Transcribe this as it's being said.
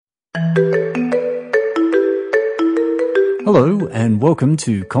Hello and welcome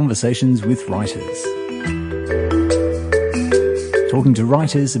to Conversations with Writers. Talking to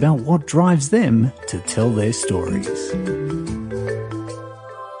writers about what drives them to tell their stories.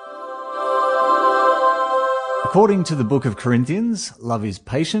 According to the book of Corinthians, love is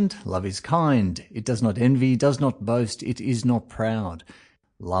patient, love is kind. It does not envy, does not boast, it is not proud.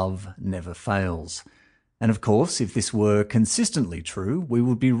 Love never fails. And of course, if this were consistently true, we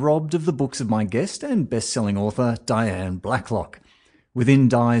would be robbed of the books of my guest and best-selling author, Diane Blacklock. Within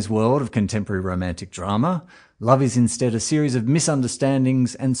Di's world of contemporary romantic drama, love is instead a series of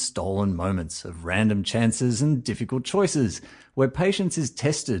misunderstandings and stolen moments, of random chances and difficult choices, where patience is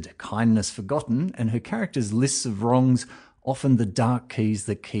tested, kindness forgotten, and her characters' lists of wrongs often the dark keys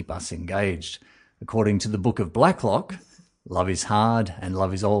that keep us engaged. According to the book of Blacklock, love is hard and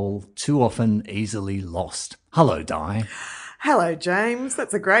love is all too often easily lost. Hello, Di. Hello, James.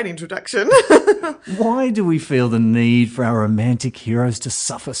 That's a great introduction. Why do we feel the need for our romantic heroes to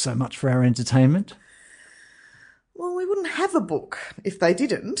suffer so much for our entertainment? Well, we wouldn't have a book if they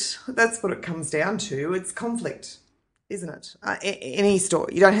didn't. That's what it comes down to. It's conflict, isn't it? Any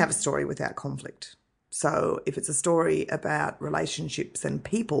story. You don't have a story without conflict. So if it's a story about relationships and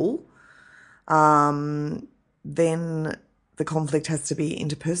people, then the conflict has to be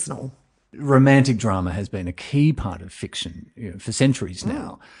interpersonal. Romantic drama has been a key part of fiction for centuries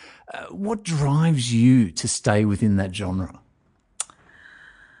now. What drives you to stay within that genre?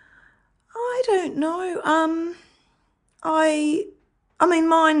 I don't know. I mean,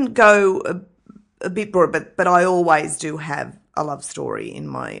 mine go a bit broad, but I always do have a love story in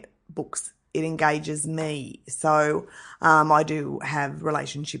my books. It engages me. So I do have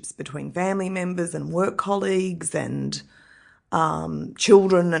relationships between family members and work colleagues and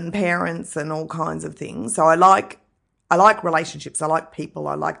children and parents and all kinds of things. So I like relationships. I like people.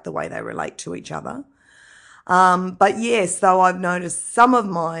 I like the way they relate to each other. But yes, though I've noticed some of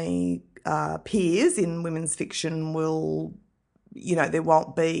my peers in women's fiction will, there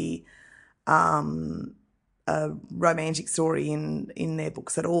won't be a romantic story in their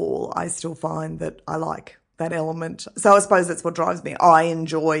books at all. I still find that I like that element. So I suppose that's what drives me. I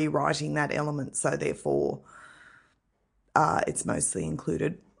enjoy writing that element, so therefore it's mostly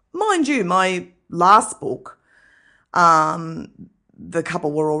included. Mind you, my last book, the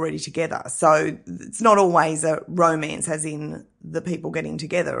couple were already together. So it's not always a romance as in the people getting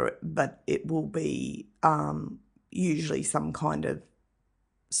together, but it will be usually some kind of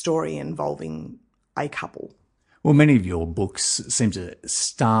story involving a couple. Well, many of your books seem to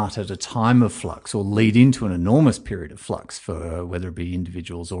start at a time of flux or lead into an enormous period of flux for whether it be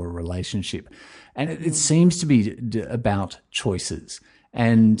individuals or a relationship. And it seems to be about choices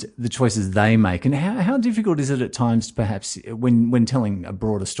and the choices they make. And how difficult is it at times, perhaps, when telling a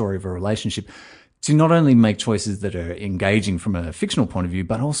broader story of a relationship, to not only make choices that are engaging from a fictional point of view,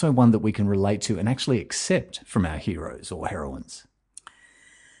 but also one that we can relate to and actually accept from our heroes or heroines?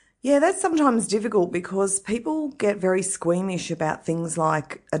 Yeah, that's sometimes difficult because people get very squeamish about things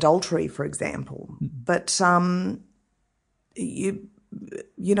like adultery, for example. But, I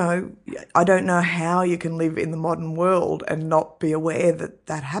don't know how you can live in the modern world and not be aware that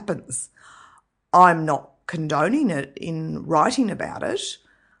that happens. I'm not condoning it in writing about it,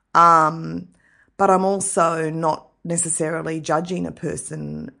 but I'm also not necessarily judging a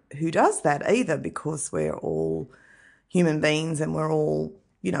person who does that either, because we're all human beings and we're all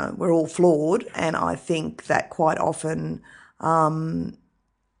flawed, and I think that quite often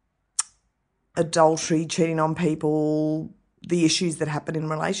adultery, cheating on people, the issues that happen in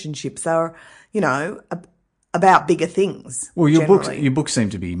relationships are, about bigger things. Well, your books seem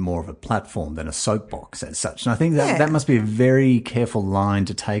to be more of a platform than a soapbox as such, and I think that must be a very careful line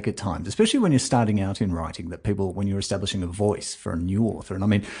to take at times, especially when you're starting out in writing, that people, when you're establishing a voice for a new author. And I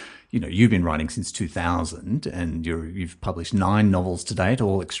mean, you've been writing since 2000 and you've published 9 novels to date,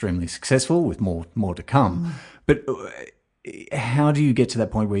 all extremely successful with more to come. But how do you get to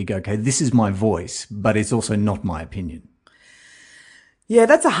that point where you go, okay, this is my voice, but it's also not my opinion? Yeah,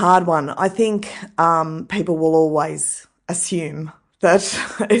 that's a hard one. I think people will always assume that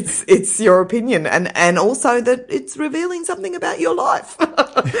it's your opinion and also that it's revealing something about your life.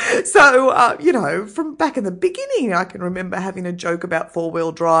 So, from back in the beginning, I can remember having a joke about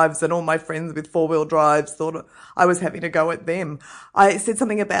four-wheel drives, and all my friends with four-wheel drives thought I was having a go at them. I said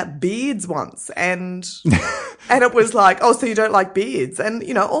something about beards once, and it was like, oh, so you don't like beards? And,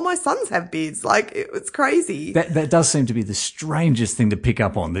 all my sons have beards. Like, it's crazy. That does seem to be the strangest thing to pick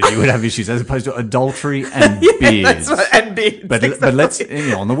up on, that you would have issues, as opposed to adultery and beards. That's right, and beards. But let's,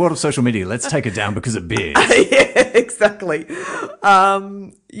 on the world of social media, let's take it down because of beards. Yeah, exactly.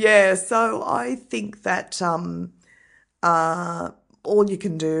 So I think that All you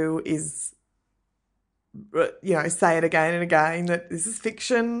can do is, say it again and again that this is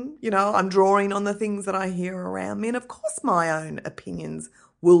fiction. I'm drawing on the things that I hear around me. And of course my own opinions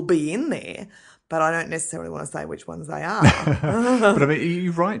will be in there, but I don't necessarily want to say which ones they are. But I mean,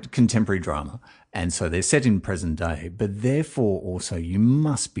 you write contemporary drama, and so they're set in present day, but therefore also you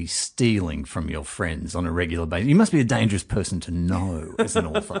must be stealing from your friends on a regular basis. You must be a dangerous person to know as an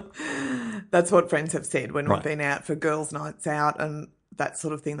author. That's what friends have said when Right. we've been out for girls' nights out and that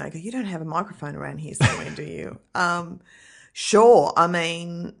sort of thing. They go, you don't have a microphone around here somewhere, do you? Sure. I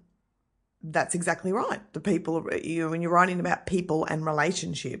mean, that's exactly right. The people, when you're writing about people and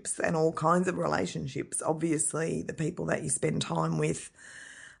relationships and all kinds of relationships, obviously the people that you spend time with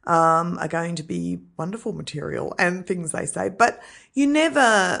are going to be wonderful material and things they say. But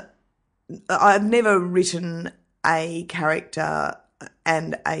I've never written a character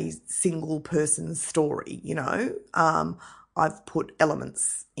and a single person's story, I've put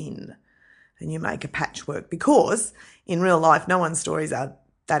elements in and you make a patchwork, because in real life, no one's stories are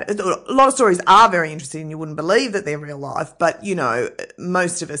that. A lot of stories are very interesting. You wouldn't believe that they're real life, but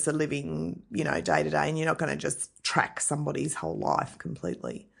most of us are living, day to day, and you're not going to just track somebody's whole life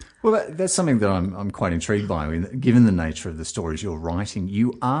completely. Well, that's something that I'm quite intrigued by. I mean, given the nature of the stories you're writing,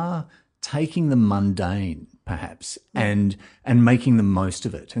 you are taking the mundane, perhaps, and making the most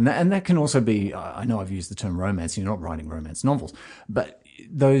of it. And that can also be, I know I've used the term romance, you're not writing romance novels, but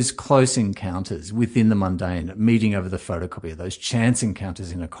those close encounters within the mundane, meeting over the photocopier, those chance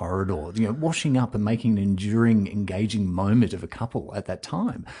encounters in a corridor, washing up and making an enduring, engaging moment of a couple at that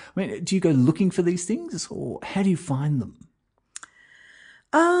time. I mean, do you go looking for these things, or how do you find them?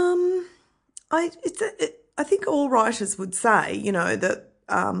 I think all writers would say, that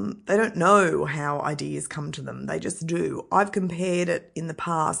they don't know how ideas come to them. They just do. I've compared it in the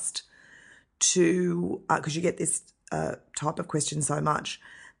past to, because you get this type of question so much,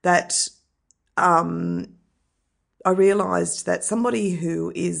 that I realised that somebody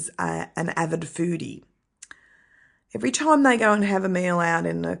who is an avid foodie, every time they go and have a meal out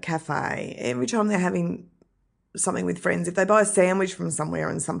in a cafe, every time they're having something with friends, if they buy a sandwich from somewhere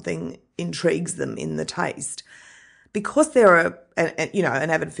and something intrigues them in the taste, because they're an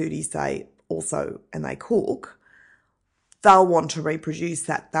avid foodie, say, also, and they cook, they'll want to reproduce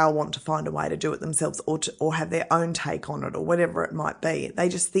that. They'll want to find a way to do it themselves, or have their own take on it, or whatever it might be. They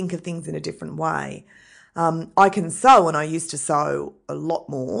just think of things in a different way. I can sew, and I used to sew a lot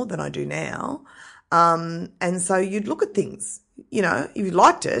more than I do now. And so you'd look at things, if you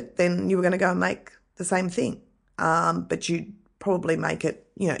liked it, then you were going to go and make the same thing. But you'd probably make it,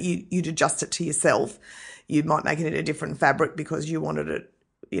 you'd adjust it to yourself. You might make it in a different fabric because you wanted it,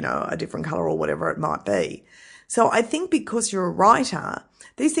 a different colour or whatever it might be. So I think because you're a writer,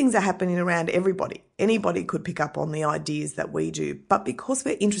 these things are happening around everybody. Anybody could pick up on the ideas that we do. But because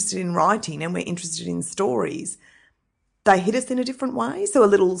we're interested in writing and we're interested in stories, they hit us in a different way. So a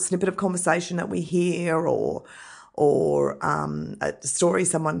little snippet of conversation that we hear or a story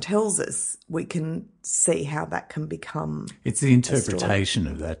someone tells us, we can see how that can become. It's the interpretation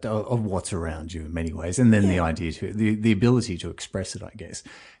of that, of what's around you in many ways, and then the idea the ability to express it, I guess.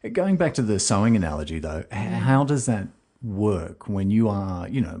 Going back to the sewing analogy, though, how does that work when you are,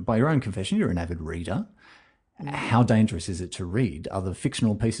 by your own confession, you're an avid reader? How dangerous is it to read other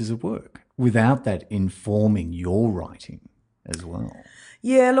fictional pieces of work without that informing your writing as well?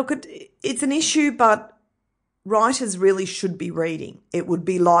 Yeah, look, it's an issue, but writers really should be reading. It would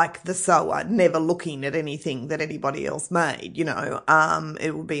be like the sewer, never looking at anything that anybody else made,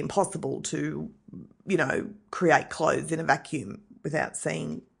 It would be impossible to, create clothes in a vacuum without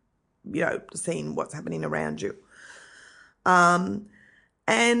seeing what's happening around you.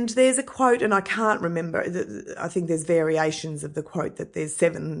 And there's a quote, and I can't remember, I think there's variations of the quote that there's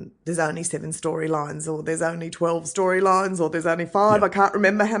only 7 storylines, or there's only 12 storylines, or there's only 5. Yeah. I can't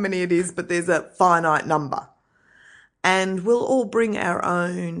remember how many it is, but there's a finite number. And we'll all bring our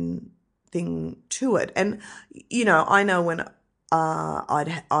own thing to it. And, I know when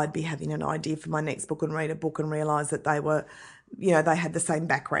I'd be having an idea for my next book and read a book and realise that they were, they had the same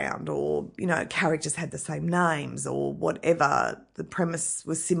background, or, characters had the same names, or whatever, the premise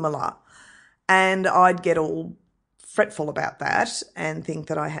was similar. And I'd get all fretful about that and think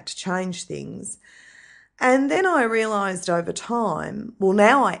that I had to change things. And then I realised over time, well,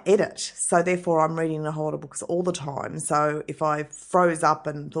 now I edit, so therefore I'm reading a whole lot of books all the time. So if I froze up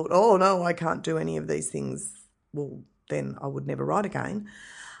and thought, oh, no, I can't do any of these things, well, then I would never write again.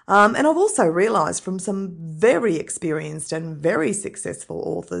 And I've also realised from some very experienced and very successful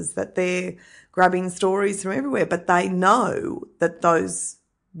authors that they're grabbing stories from everywhere, but they know that those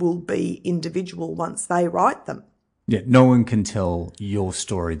will be individual once they write them. Yeah, no one can tell your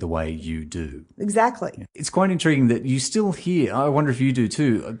story the way you do. Exactly. It's quite intriguing that you still hear, I wonder if you do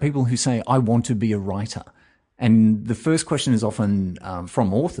too, people who say, I want to be a writer. And the first question is often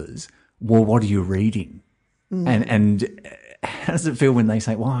from authors, well, what are you reading? And how does it feel when they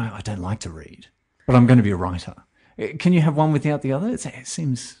say, well, I don't like to read, but I'm going to be a writer? Can you have one without the other? It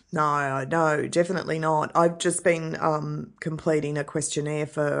seems... No, definitely not. I've just been completing a questionnaire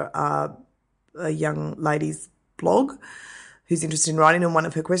for a young lady's blog who's interested in writing, and one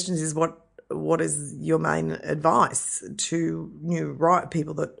of her questions is what is your main advice to new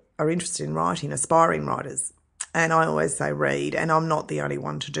people that are interested in writing, aspiring writers? And I always say read, and I'm not the only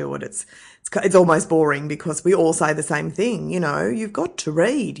one to do it. It's almost boring because we all say the same thing. You've got to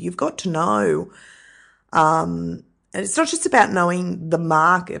read, you've got to know. And it's not just about knowing the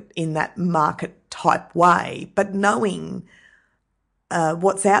market in that market type way, but knowing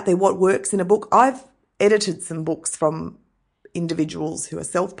what's out there, what works in a book. I've edited some books from individuals who are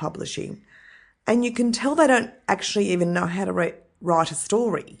self-publishing, and you can tell they don't actually even know how to write a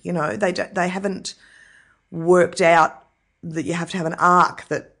story. They haven't worked out that you have to have an arc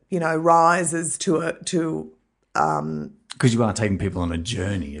that rises to because you are taking people on a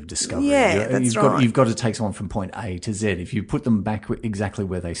journey of discovery. Yeah, that's right. You've got to take someone from point A to Z. If you put them back exactly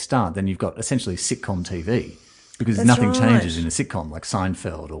where they start, then you've got essentially sitcom TV. Because That's nothing right. changes in a sitcom like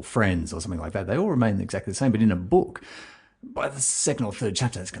Seinfeld or Friends or something like that. They all remain exactly the same. But in a book, by the second or third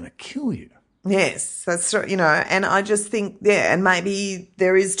chapter, it's going to kill you. Yes, that's right. And I just think, and maybe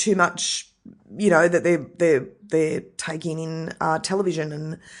there is too much, that they're taking in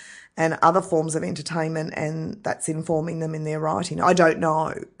television and other forms of entertainment, and that's informing them in their writing. I don't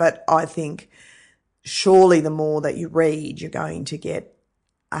know, but I think surely the more that you read, you're going to get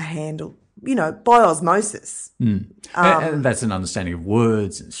a handle, by osmosis. And that's an understanding of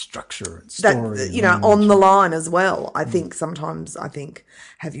words and structure and story. That, on the line as well. I think sometimes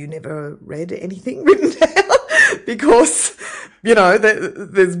have you never read anything written down? Because,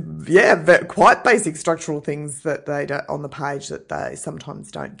 there's quite basic structural things that they don't, on the page that they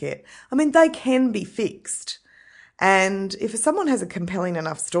sometimes don't get. I mean, they can be fixed. And if someone has a compelling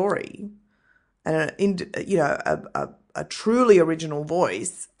enough story and a truly original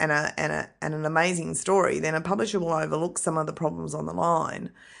voice and an amazing story, then a publisher will overlook some of the problems on the line.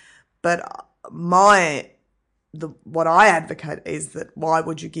 But what I advocate is that why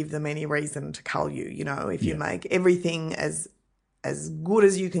would you give them any reason to cull you? If you make everything as good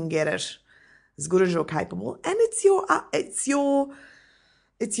as you can get it, as good as you're capable, and it's your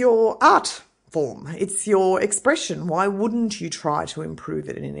art form, it's your expression. Why wouldn't you try to improve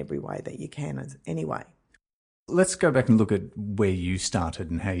it in every way that you can anyway? Let's go back and look at where you started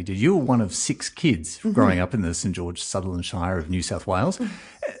and how you did. You were one of 6 kids growing up in the St George Sutherland Shire of New South Wales.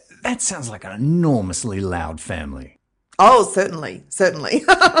 That sounds like an enormously loud family. Oh, certainly.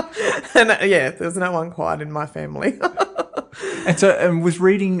 And there's no one quiet in my family. And was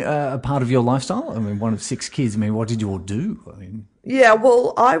reading a part of your lifestyle? I mean, one of 6 kids. I mean, what did you all do? Yeah,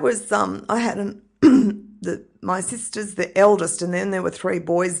 well, I was, I had my sister's the eldest, and then there were 3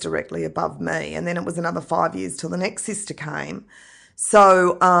 boys directly above me, and then it was another 5 years till the next sister came.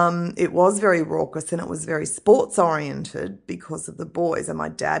 So it was very raucous, and it was very sports oriented because of the boys, and my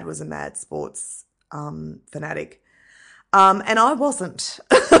dad was a mad sports fanatic. And I wasn't.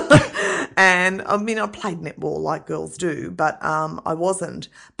 And I mean, I played netball like girls do, but I wasn't.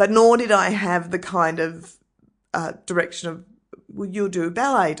 But nor did I have the kind of direction of, well, you'll do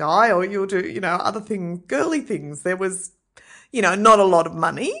ballet, Di, or you'll do, other things, girly things. There was, not a lot of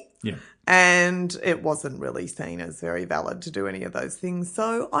money. Yeah. And it wasn't really seen as very valid to do any of those things.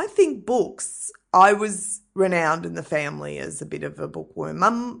 So I think books, I was renowned in the family as a bit of a bookworm.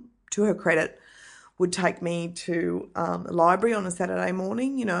 Mum, to her credit, would take me to the library on a Saturday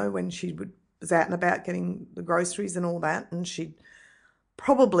morning, when she was out and about getting the groceries and all that, and she'd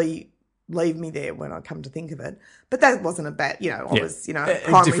probably leave me there when I come to think of it. But that wasn't a bad, I was,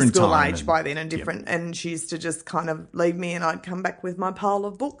 primary school age by then and different. Yeah. And she used to just kind of leave me, and I'd come back with my pile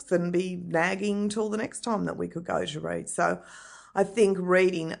of books and be nagging till the next time that we could go to read. So I think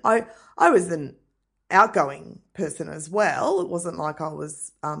reading, I was an outgoing person as well. It wasn't like I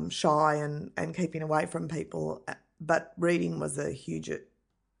was shy and keeping away from people, but reading was a huge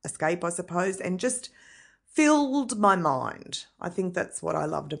escape, I suppose, and just filled my mind. I think that's what I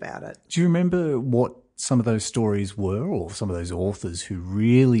loved about it. Do you remember what some of those stories were, or some of those authors who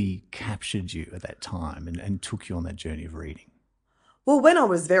really captured you at that time and took you on that journey of reading? Well, when I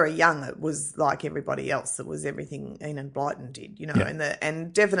was very young, it was like everybody else. It was everything Enid Blyton did,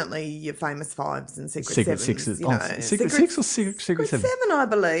 and definitely your famous fives and Secret Sevens. Sixes. Secret Secret Six or Secret Seven? Seven, I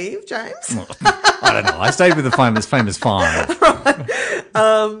believe, James. I don't know. I stayed with the famous five. Right.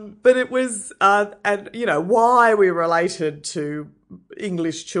 But it was, and why we related to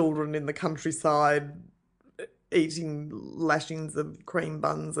English children in the countryside eating lashings of cream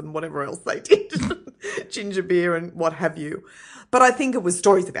buns and whatever else they did, ginger beer and what have you. But I think it was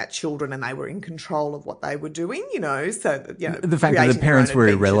stories about children and they were in control of what they were doing, so that, the fact that the parents were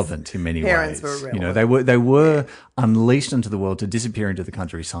irrelevant in many ways. Parents were irrelevant. They were unleashed into the world to disappear into the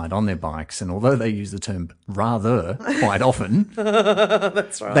countryside on their bikes, and although they use the term rather quite often,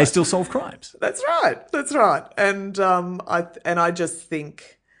 that's right. They still solve crimes. That's right. And I just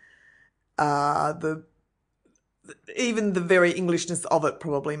think even the very Englishness of it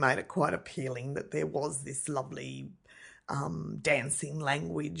probably made it quite appealing that there was this lovely dancing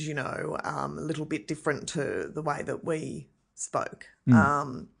language, a little bit different to the way that we spoke.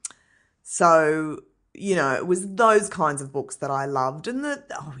 So, it was those kinds of books that I loved, and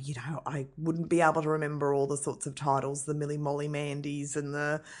I wouldn't be able to remember all the sorts of titles, the Millie Molly Mandys and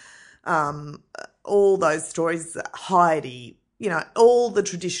the all those stories, Heidi, all the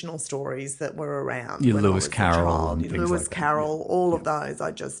traditional stories that were around. Your Lewis Carroll and things Lewis like Carroll, that. all of those.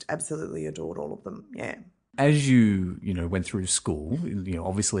 I just absolutely adored all of them. Yeah. As you went through school,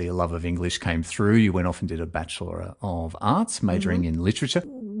 obviously a love of English came through. You went off and did a Bachelor of Arts, majoring in literature.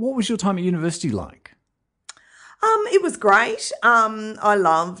 What was your time at university like? It was great. I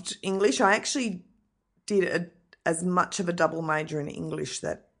loved English. I actually did as much of a double major in English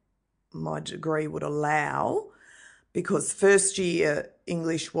that my degree would allow, because first year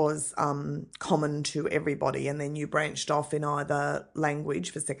English was common to everybody, and then you branched off in either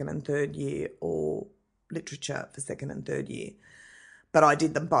language for second and third year or literature for second and third year. But I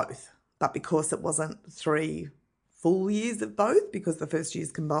did them both. But because it wasn't 3 full years of both, because the first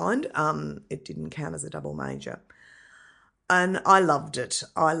year's combined, it didn't count as a double major. And I loved it.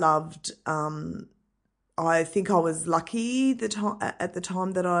 I think I was lucky at the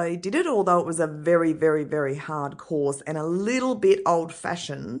time that I did it, although it was a very, very, very hard course and a little bit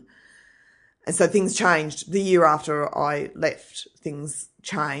old-fashioned. And so things changed. The year after I left, things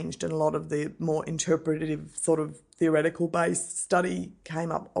changed, and a lot of the more interpretative sort of theoretical-based study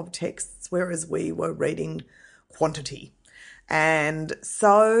came up of texts, whereas we were reading quantity. And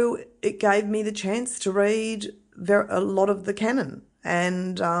so it gave me the chance to read a lot of the canon,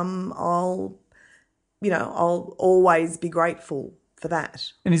 and I'll always be grateful for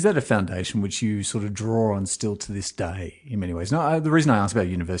that. And is that a foundation which you sort of draw on still to this day in many ways? No, the reason I ask about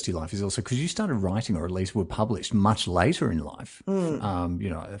university life is also because you started writing, or at least were published, much later in life.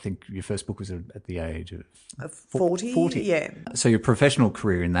 I think your first book was at the age of 40. Yeah. So your professional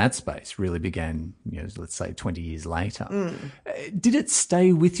career in that space really began, let's say 20 years later. Did it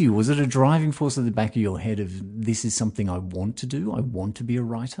stay with you? Was it a driving force at the back of your head of, this is something I want to do? I want to be a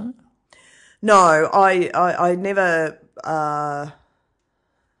writer? No, I never...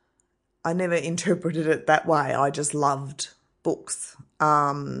 I never interpreted it that way. I just loved books.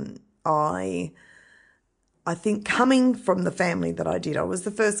 I think coming from the family that I did, I was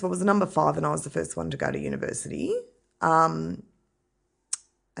a number 5, and I was the first one to go to university, and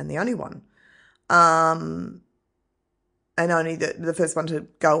the only one, and only the first one to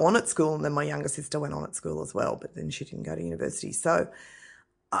go on at school, and then my younger sister went on at school as well, but then she didn't go to university. So,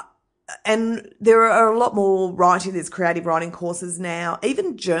 and there are a lot more writing. There's creative writing courses now.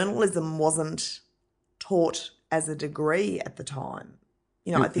 Even journalism wasn't taught as a degree at the time.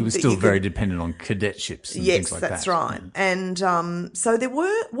 I think it was still very dependent on cadetships and things like that. Yes, that's right. And so there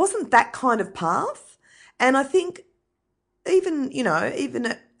wasn't that kind of path. And I think even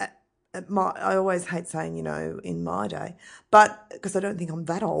at my, I always hate saying, in my day, but because I don't think I'm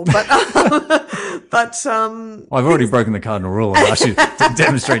that old, but I've already broken the cardinal rule and asked you to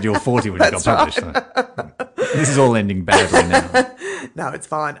demonstrate you're 40 when you got published. So. This is all ending badly now. No, it's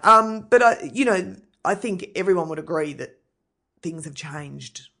fine. But I think everyone would agree that things have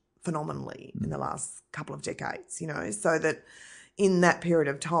changed phenomenally in the last couple of decades, so that in that period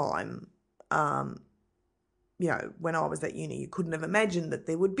of time, when I was at uni, you couldn't have imagined that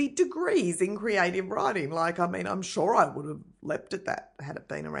there would be degrees in creative writing. I'm sure I would have leapt at that had it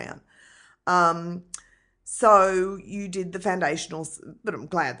been around. So you did the foundationals, but I'm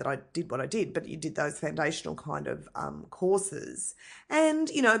glad that I did what I did, but you did those foundational kind of courses.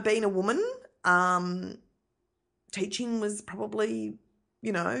 And, being a woman, teaching was probably,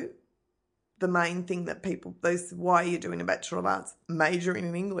 the main thing that why you're doing a Bachelor of Arts, majoring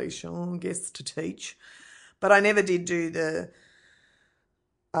in English, I guess to teach. But I never did do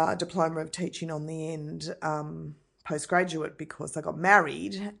diploma of teaching on the end postgraduate because I got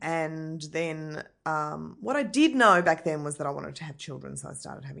married. And then what I did know back then was that I wanted to have children, so I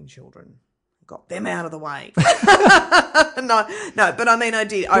started having children. Got them out of the way. No, but I mean, I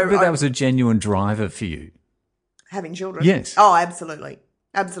did. But that was a genuine driver for you. Having children? Yes. Oh, absolutely.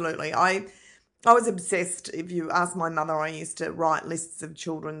 Absolutely. I was obsessed. If you ask my mother, I used to write lists of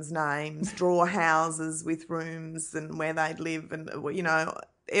children's names, draw houses with rooms and where they'd live and, you know,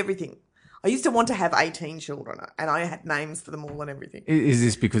 everything. I used to want to have 18 children and I had names for them all and everything. Is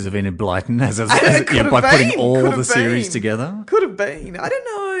this because of Enid Blyton by putting all the series together? Could have been. I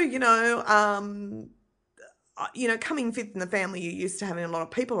don't know, coming fifth in the family, you're used to having a lot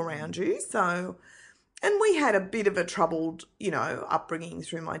of people around you, so... And we had a bit of a troubled, upbringing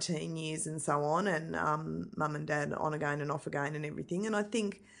through my teen years and so on, and mum and dad on again and off again and everything. And I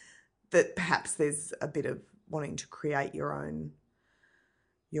think that perhaps there's a bit of wanting to create your own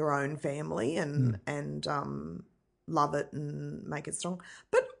family and love it and make it strong.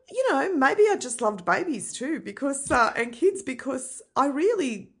 But maybe I just loved babies too because and kids because I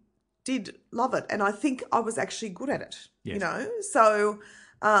really did love it, and I think I was actually good at it. Yes. So.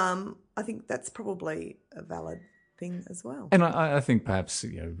 I think that's probably a valid thing as well. And I think perhaps,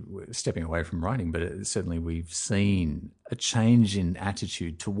 stepping away from writing, but certainly we've seen a change in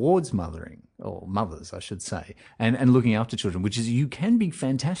attitude towards mothering, or mothers, I should say, and looking after children, which is you can be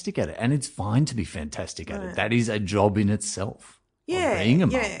fantastic at it, and it's fine to be fantastic at it. That is a job in itself. Yeah, of being a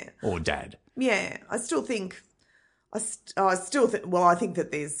mum or dad. Yeah, I still think, I think that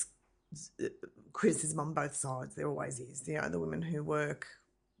there's criticism on both sides. There always is. The women who work,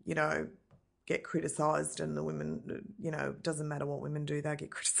 get criticised, and the women, doesn't matter what women do, they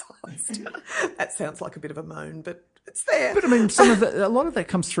get criticised. That sounds like a bit of a moan, but it's there. But I mean, a lot of that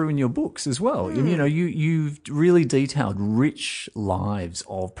comes through in your books as well. You've really detailed rich lives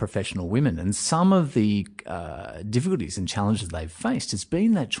of professional women, and some of the difficulties and challenges they've faced has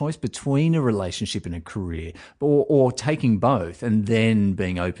been that choice between a relationship and a career, or taking both, and then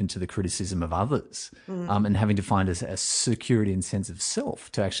being open to the criticism of others, and having to find a security and sense of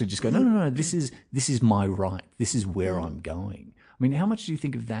self to actually just go, no, this is my right. This is where I'm going. I mean, how much do you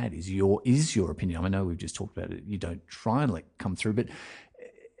think of that is your opinion? I know we've just talked about it. You don't try and let it come through, but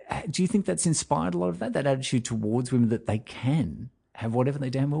do you think that's inspired a lot of that attitude towards women that they can have whatever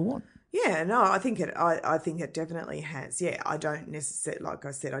they damn well want? Yeah, no, I think it definitely has. Yeah, I don't necessarily, like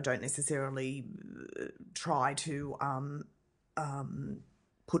I said, I don't necessarily try to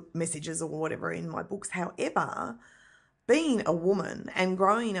put messages or whatever in my books. However, being a woman and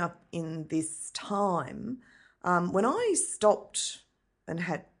growing up in this time, when I stopped and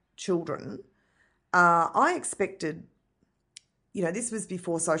had children, I expected, this was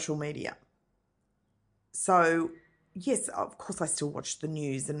before social media. So, yes, of course I still watched the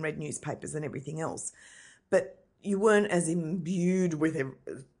news and read newspapers and everything else, but you weren't as imbued with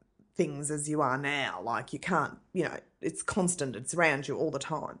things as you are now. Like you can't, it's constant, it's around you all the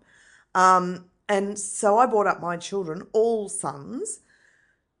time. And so I brought up my children, all sons,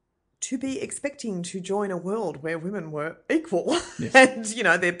 to be expecting to join a world where women were equal. Yes. And,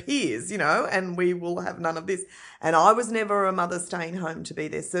 their peers, and we will have none of this. And I was never a mother staying home to be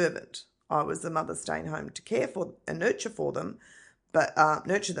their servant. I was a mother staying home to care for and nurture them, but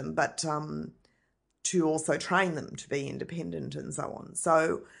to also train them to be independent and so on.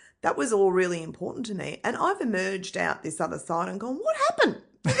 So that was all really important to me. And I've emerged out this other side and gone, what happened?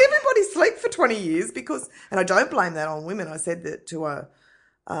 Did everybody sleep for 20 years? And I don't blame that on women. I said that to a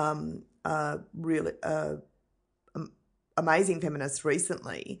really amazing feminist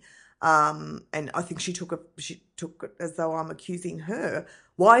recently, and I think she took it as though I'm accusing her.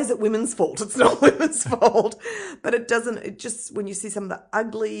 Why is it women's fault? It's not women's fault. But it just when you see some of the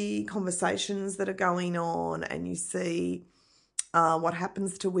ugly conversations that are going on, and you see what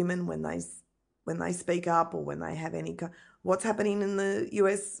happens to women when they speak up or when they have what's happening in the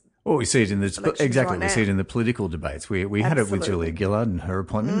US. Well, we see it in we see it in the political debates. We had it with Julia Gillard and her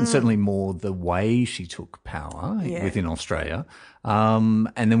appointment, and certainly more the way she took power within Australia. And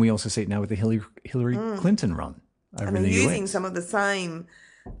then we also see it now with the Hillary Clinton run over in the US. And using some of the same,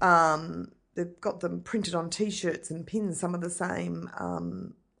 they've got them printed on T-shirts and pins, some of the same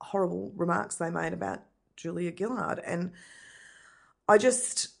horrible remarks they made about Julia Gillard. And I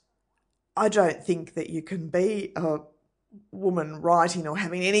don't think that you can be a woman writing or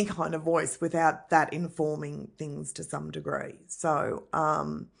having any kind of voice without that informing things to some degree. So,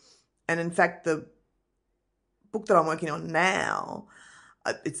 and in fact, the book that I'm working on now,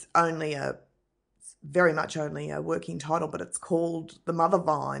 it's very much only a working title, but it's called The Mother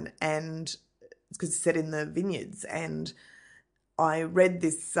Vine, and it's because it's set in the vineyards. And I read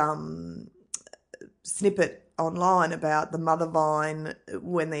this snippet online about the mother vine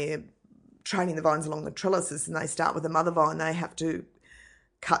when they're training the vines along the trellises and they start with the mother vine, they have to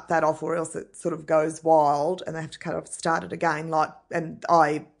cut that off or else it sort of goes wild and they have to cut off, start it again. And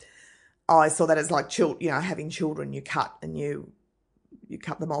I saw that as like having children, you cut and you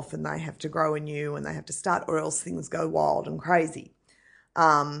cut them off and they have to grow anew and they have to start or else things go wild and crazy.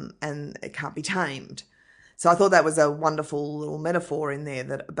 And it can't be tamed. So I thought that was a wonderful little metaphor in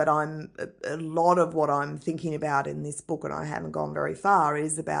there. But a lot of what I'm thinking about in this book, and I haven't gone very far,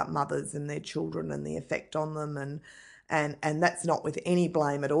 is about mothers and their children and the effect on them, and that's not with any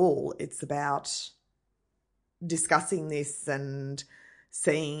blame at all. It's about discussing this and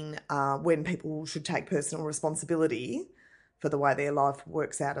seeing when people should take personal responsibility for the way their life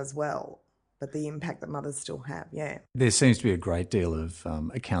works out as well. But the impact that mothers still have, yeah. There seems to be a great deal of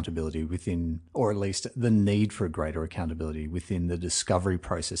accountability within, or at least the need for a greater accountability within the discovery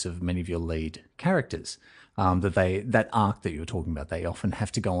process of many of your lead characters. That arc that you're talking about, they often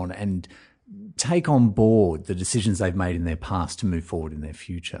have to go on and take on board the decisions they've made in their past to move forward in their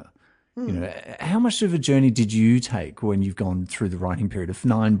future. You know, how much of a journey did you take when you've gone through the writing period of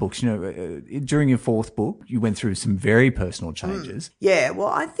 9 books? You know, during your 4th book, you went through some very personal changes. Yeah, well,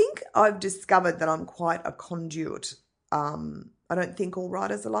 I think I've discovered that I'm quite a conduit. I don't think all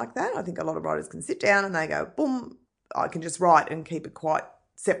writers are like that. I think a lot of writers can sit down and they go, boom, I can just write and keep it quite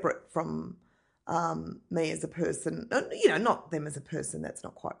separate from me as a person. You know, not them as a person, that's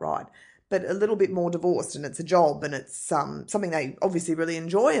not quite right. But a little bit more divorced, and it's a job and it's something they obviously really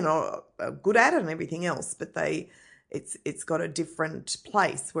enjoy and are good at and everything else, but it's got a different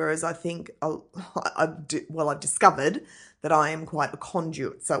place. Whereas I think I've discovered that I am quite a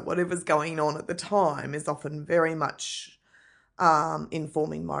conduit. So whatever's going on at the time is often very much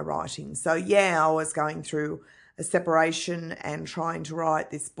informing my writing. So yeah, I was going through a separation and trying to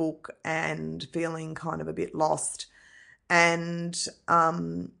write this book and feeling kind of a bit lost. And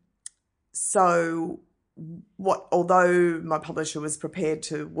so although my publisher was prepared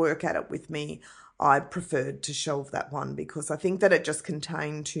to work at it with me, I preferred to shelve that one because I think that it just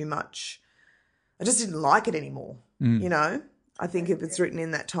contained too much. I just didn't like it anymore, you know. I think if it's written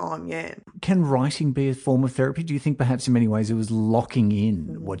in that time, yeah. Can writing be a form of therapy? Do you think perhaps in many ways it was locking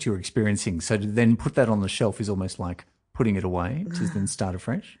in what you're experiencing? So to then put that on the shelf is almost like putting it away to then start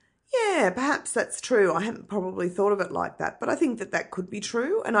afresh? Yeah, perhaps that's true. I hadn't probably thought of it like that, but I think that could be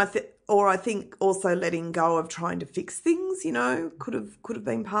true. And I think also letting go of trying to fix things, you know, could have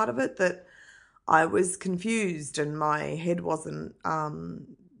been part of it. That I was confused and my head wasn't,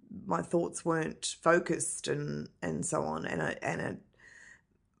 my thoughts weren't focused and so on. And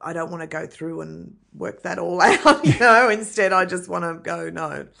I don't want to go through and work that all out, you know. Instead, I just want to go,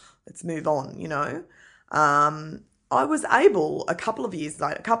 no, let's move on, you know. I was able a couple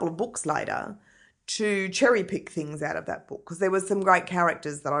of books later, to cherry pick things out of that book because there were some great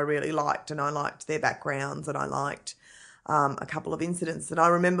characters that I really liked and I liked their backgrounds and I liked a couple of incidents. And I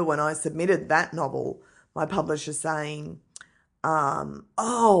remember when I submitted that novel, my publisher saying,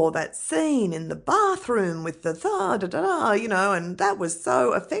 that scene in the bathroom with the da-da-da, you know, and that was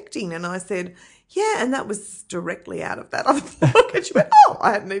so affecting. And I said, yeah, and that was directly out of that other book. And she went,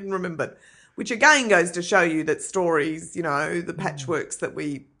 I hadn't even remembered. Which again goes to show you that stories, you know, the patchworks that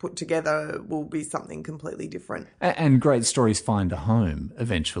we put together will be something completely different. And great stories find a home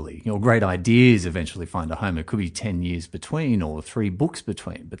eventually. You know, great ideas eventually find a home. It could be 10 years between or 3 books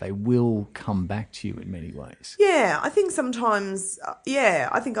between, but they will come back to you in many ways. Yeah, I think sometimes,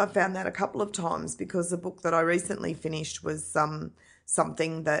 I think I found that a couple of times because the book that I recently finished was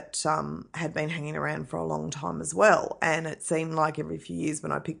something that had been hanging around for a long time as well. And it seemed like every few years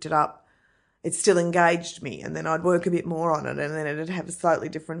when I picked it up, it still engaged me and then I'd work a bit more on it and then it'd have a slightly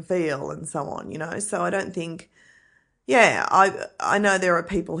different feel and so on, you know. So I don't think, I know there are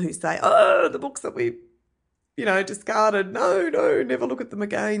people who say, the books that we, you know, discarded, no, never look at them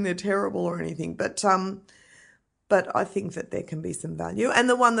again, they're terrible or anything. But I think that there can be some value. And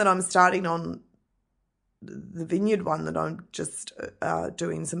the one that I'm starting on, the Vineyard one that I'm just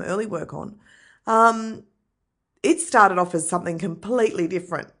doing some early work on, it started off as something completely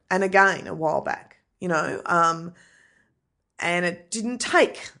different. And again, a while back, you know, and it didn't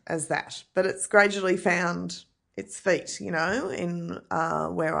take as that, but it's gradually found its feet, you know, in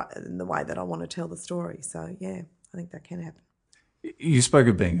the way that I want to tell the story. So, yeah, I think that can happen. You spoke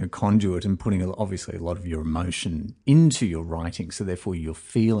of being a conduit and putting obviously a lot of your emotion into your writing, so therefore you're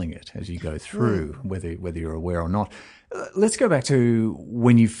feeling it as you go through, whether you're aware or not. Let's go back to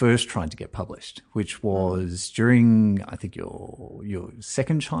when you first tried to get published, which was during, I think, your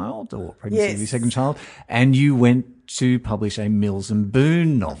second child or pregnancy of your second child, and you went to publish a Mills and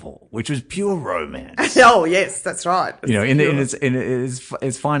Boon novel, which was pure romance. Oh, yes, that's right. You know, in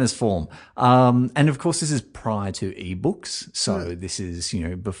its finest form. And of course, this is prior to ebooks. So this is, you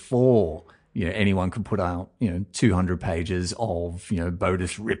know, before, you know, anyone could put out, you know, 200 pages of, you know,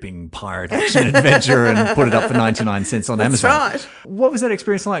 Bodis ripping pirate action adventure and put it up for 99 cents on Amazon. That's right. What was that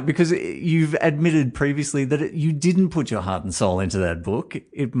experience like? Because you've admitted previously that you didn't put your heart and soul into that book.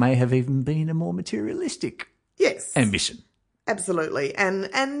 It may have even been a more materialistic ambition. Absolutely.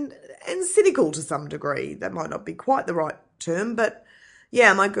 And cynical to some degree. That might not be quite the right term, but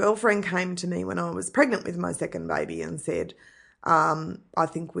yeah, my girlfriend came to me when I was pregnant with my second baby and said, I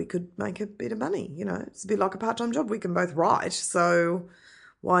think we could make a bit of money. You know, it's a bit like a part-time job. We can both write. So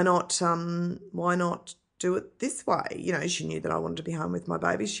why not do it this way? You know, she knew that I wanted to be home with my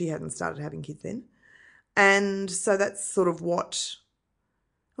baby. She hadn't started having kids then. And so that's sort of what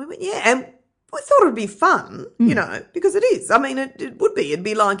we went, yeah. And I thought it would be fun, you know, because it is. I mean, it would be. It'd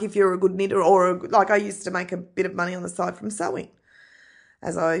be like if you're a good knitter like I used to make a bit of money on the side from sewing,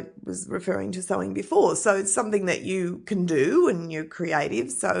 as I was referring to sewing before. So it's something that you can do and you're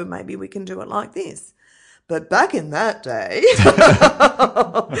creative, so maybe we can do it like this. But back in that day,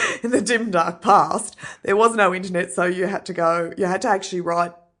 in the dim, dark past, there was no internet, so you had to actually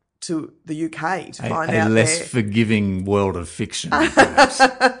write to the UK to find out a less forgiving world of fiction.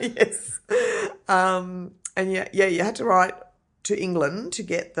 Yes. And you had to write to England to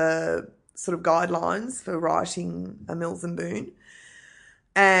get the sort of guidelines for writing a Mills and Boon,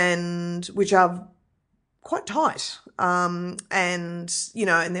 and which are quite tight. And, you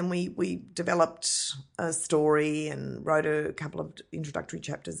know, and then we developed a story and wrote a couple of introductory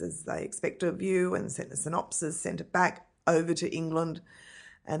chapters as they expect of you and sent a synopsis, sent it back over to England,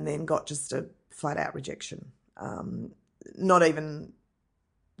 and then got just a flat-out rejection. Not even,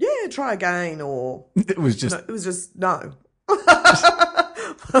 try again, or... It was just... No, it was just no.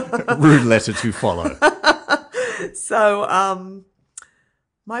 Rude letter to follow. So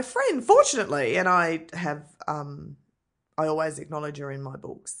my friend, fortunately, and I always acknowledge her in my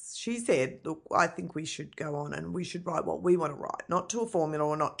books, she said, look, I think we should go on and we should write what we want to write, not to a formula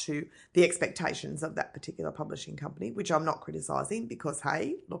or not to the expectations of that particular publishing company, which I'm not criticising because,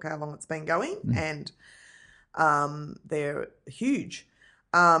 hey, look how long it's been going and they're huge.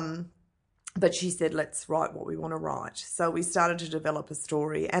 But she said, let's write what we want to write. So we started to develop a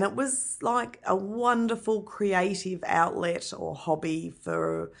story, and it was like a wonderful creative outlet or hobby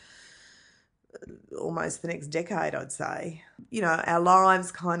for almost the next decade, I'd say. You know, our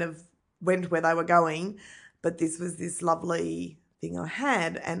lives kind of went where they were going, but this was this lovely thing I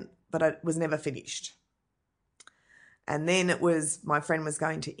had, but it was never finished. And then it was, my friend was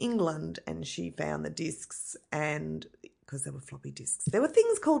going to England and she found the discs, and because there were floppy disks. There were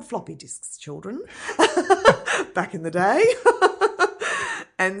things called floppy disks, children, back in the day,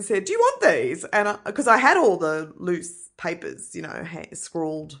 and said, do you want these? And because I had all the loose papers, you know,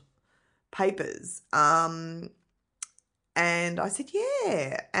 scrawled papers, and I said,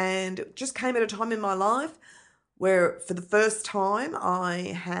 yeah. And it just came at a time in my life where for the first time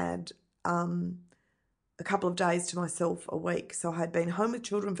I had a couple of days to myself a week. So I had been home with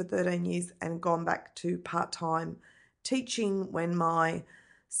children for 13 years and gone back to part-time teaching when my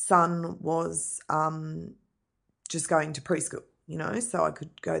son was just going to preschool, you know, so I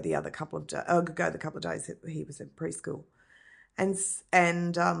could go the couple of days that he was at preschool. And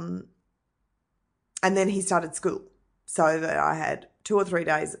then he started school, so that I had 2 or 3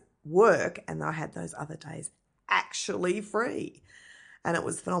 days work and I had those other days actually free. And it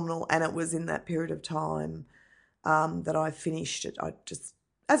was phenomenal. And it was in that period of time that I finished it. I just,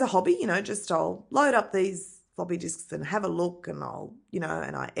 as a hobby, you know, I'll load up these floppy disks and have a look, and I'll, you know,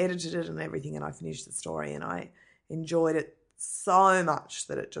 and I edited it and everything, and I finished the story, and I enjoyed it so much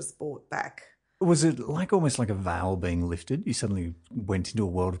that it just brought back. Was it like almost like a veil being lifted? You suddenly went into a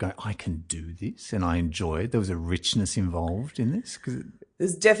world of going, I can do this, and I enjoy it. There was a richness involved in this?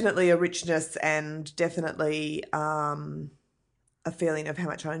 There's definitely a richness and definitely a feeling of how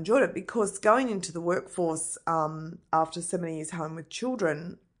much I enjoyed it, because going into the workforce after so many years home with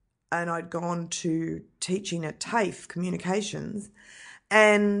children, and I'd gone to teaching at TAFE Communications,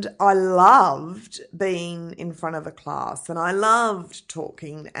 and I loved being in front of a class, and I loved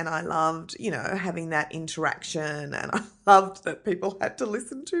talking, and I loved, you know, having that interaction, and I loved that people had to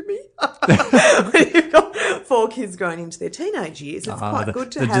listen to me. When you've got 4 kids growing into their teenage years, it's quite good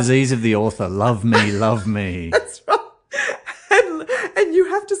to have... The disease of the author, love me, love me. That's right. And you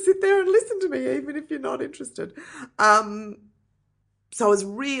have to sit there and listen to me even if you're not interested. So I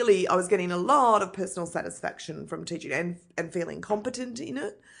was getting a lot of personal satisfaction from teaching and feeling competent in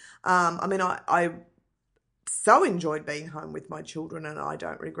it. I mean, I so enjoyed being home with my children, and I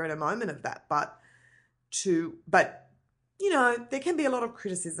don't regret a moment of that. But you know, there can be a lot of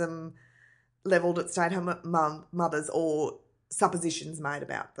criticism levelled at stay-at-home mothers or suppositions made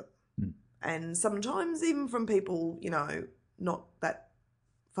about them. And sometimes even from people, you know, not that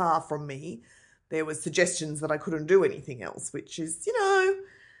far from me, there was suggestions that I couldn't do anything else, which is, you know.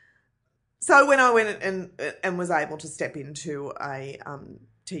 So when I went and was able to step into a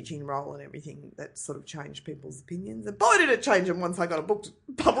teaching role and everything, that sort of changed people's opinions. And boy, did it change them once I got a book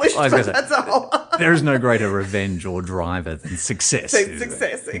published. That's a whole... There is no greater revenge or driver than success.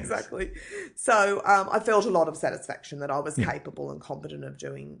 Success, exactly. So I felt a lot of satisfaction that I was capable and competent of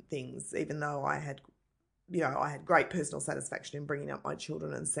doing things, even though I had great personal satisfaction in bringing up my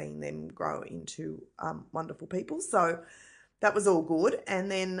children and seeing them grow into wonderful people. So that was all good.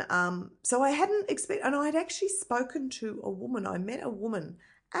 And then, so I hadn't expected, and I had actually spoken to a woman. I met a woman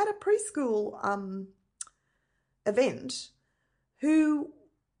at a preschool event who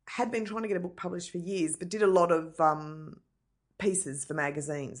had been trying to get a book published for years, but did a lot of pieces for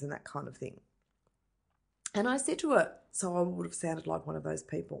magazines and that kind of thing. And I said to her, so I would have sounded like one of those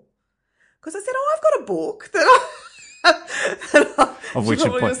people, because I said, I've got a book that of which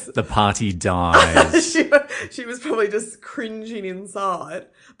the party dies. she was probably just cringing inside,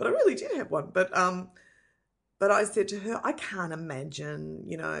 but I really did have one. But I said to her, I can't imagine,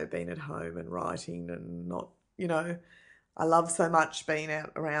 you know, being at home and writing and not, you know, I love so much being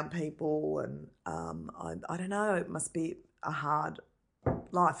out around people, and I don't know, it must be a hard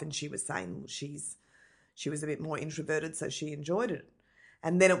life. And she was saying she was a bit more introverted, so she enjoyed it.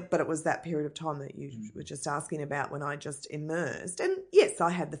 And then, but it was that period of time that you were just asking about when I just immersed. And yes,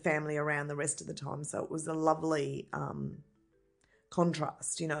 I had the family around the rest of the time, so it was a lovely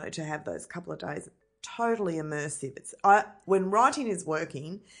contrast, you know, to have those couple of days totally immersive. When writing is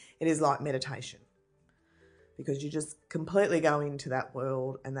working, it is like meditation, because you just completely go into that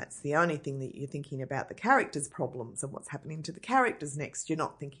world, and that's the only thing that you're thinking about, the characters' problems and what's happening to the characters next. You're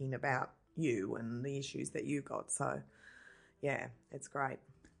not thinking about you and the issues that you got. So yeah, it's great.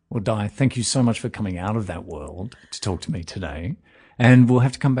 Well, Di, thank you so much for coming out of that world to talk to me today. And we'll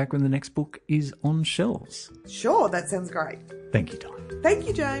have to come back when the next book is on shelves. Sure, that sounds great. Thank you, Di. Thank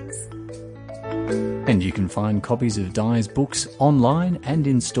you, James. And you can find copies of Di's books online and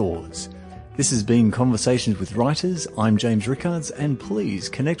in stores. This has been Conversations with Writers. I'm James Rickards, and please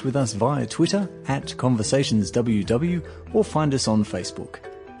connect with us via Twitter @ConversationsWW or find us on Facebook.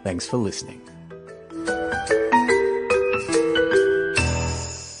 Thanks for listening.